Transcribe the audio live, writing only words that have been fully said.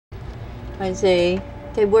I see.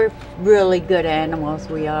 We're really good animals,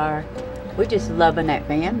 we are. We're just loving that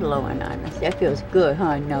fan blowing on us. That feels good,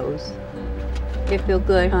 huh, nose? It feel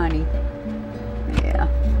good, honey? Yeah.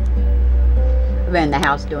 I've been in the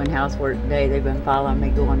house doing housework today. They've been following me,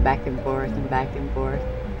 going back and forth and back and forth.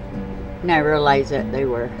 And I realized that they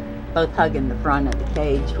were both hugging the front of the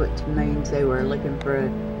cage, which means they were looking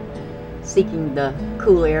for, seeking the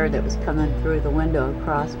cool air that was coming through the window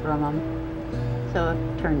across from them. So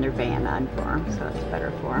I turned their fan on for them, so it's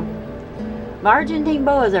better for them. Argentine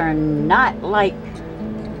boas are not like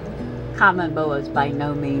common boas by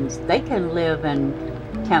no means. They can live in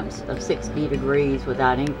temps of 60 degrees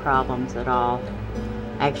without any problems at all.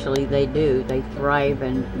 Actually, they do. They thrive,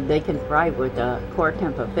 and they can thrive with a core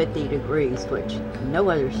temp of 50 degrees, which no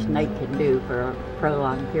other snake can do for a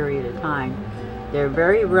prolonged period of time. They're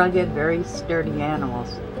very rugged, very sturdy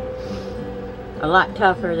animals. A lot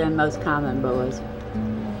tougher than most common boas.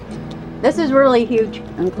 This is really huge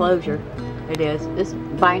enclosure. It is. This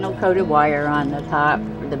vinyl coated wire on the top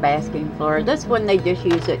for the basking floor. This one they just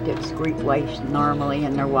use it to excrete waste normally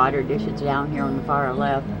in their water dishes down here on the far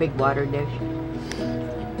left. Big water dish.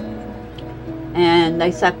 And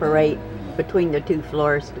they separate between the two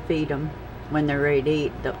floors to feed them when they're ready to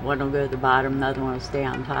eat. The one will go to the bottom, the other one will stay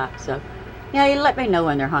on top. So, yeah, you let me know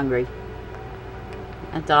when they're hungry.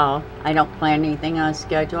 That's all. I don't plan anything on a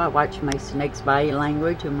schedule. I watch my snake's body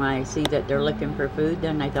language, and when I see that they're looking for food,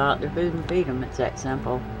 then I thaw out their food and feed them. It's that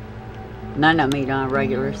simple. None of them eat on a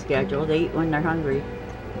regular schedule. They eat when they're hungry.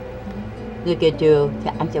 Look at you.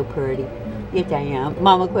 I'm so pretty. Yes, I am.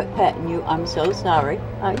 Mama, quit petting you. I'm so sorry.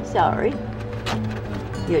 I'm sorry.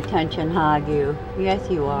 You attention hog, you.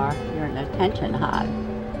 Yes, you are. You're an attention hog.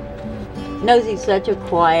 Nosy's such a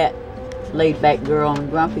quiet, laid-back girl, and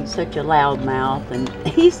Grumpy's such a loud mouth, and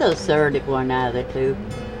he's so assertive, one out of the two.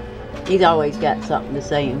 He's always got something to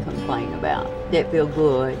say and complain about. That feel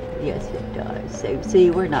good? Yes, it does. So,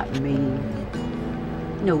 see, we're not mean.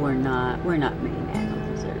 No, we're not. We're not mean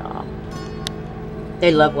animals at all.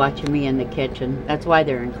 They love watching me in the kitchen. That's why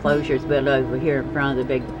their enclosure's built over here in front of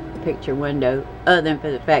the big picture window, other than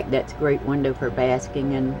for the fact that's a great window for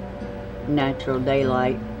basking in natural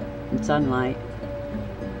daylight and sunlight.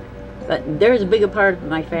 But they're as big a part of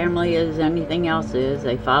my family as anything else is.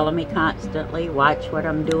 They follow me constantly, watch what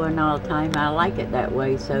I'm doing all the time. I like it that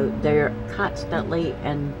way, so they're constantly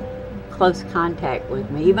in close contact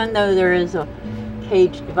with me. Even though there is a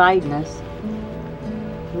cage dividing us,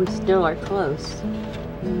 we still are close.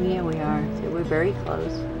 Yeah, we are. So we're very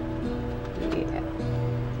close. Yeah.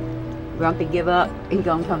 Grumpy give up. He's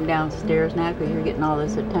gonna come downstairs now because you're getting all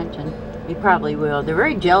this attention. He probably will. They're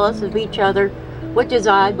very jealous of each other, which is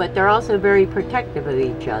odd, but they're also very protective of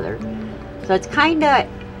each other. So it's kind of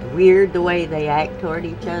weird the way they act toward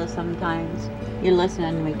each other sometimes. You're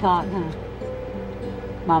listening to me talk, huh?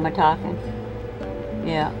 Mama talking?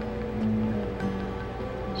 Yeah.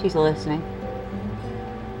 She's listening.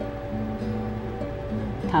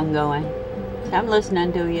 Tongue going. I'm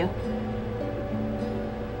listening to you.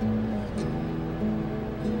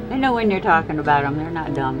 They know when you're talking about them. They're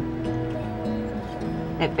not dumb.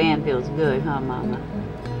 That fan feels good, huh, Mama?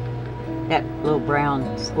 That little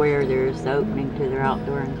brown square there is the opening to their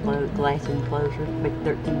outdoor glass enclosure. Big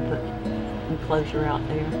 13-foot enclosure out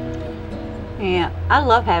there. Yeah, I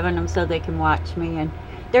love having them so they can watch me. And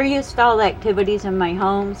they're used to all the activities in my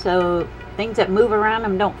home, so things that move around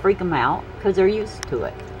them don't freak them out because they're used to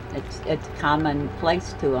it. It's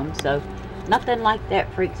commonplace to them, so nothing like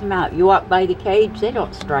that freaks them out. You walk by the cage, they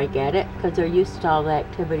don't strike at it because they're used to all the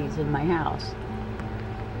activities in my house.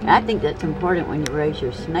 And I think that's important when you raise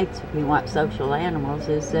your snakes if you want social animals,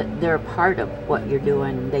 is that they're a part of what you're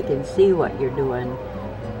doing. They can see what you're doing.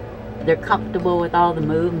 They're comfortable with all the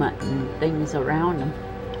movement and things around them.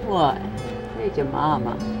 What? There's your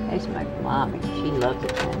mama. There's my mommy. She loves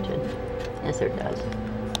attention. Yes, her does.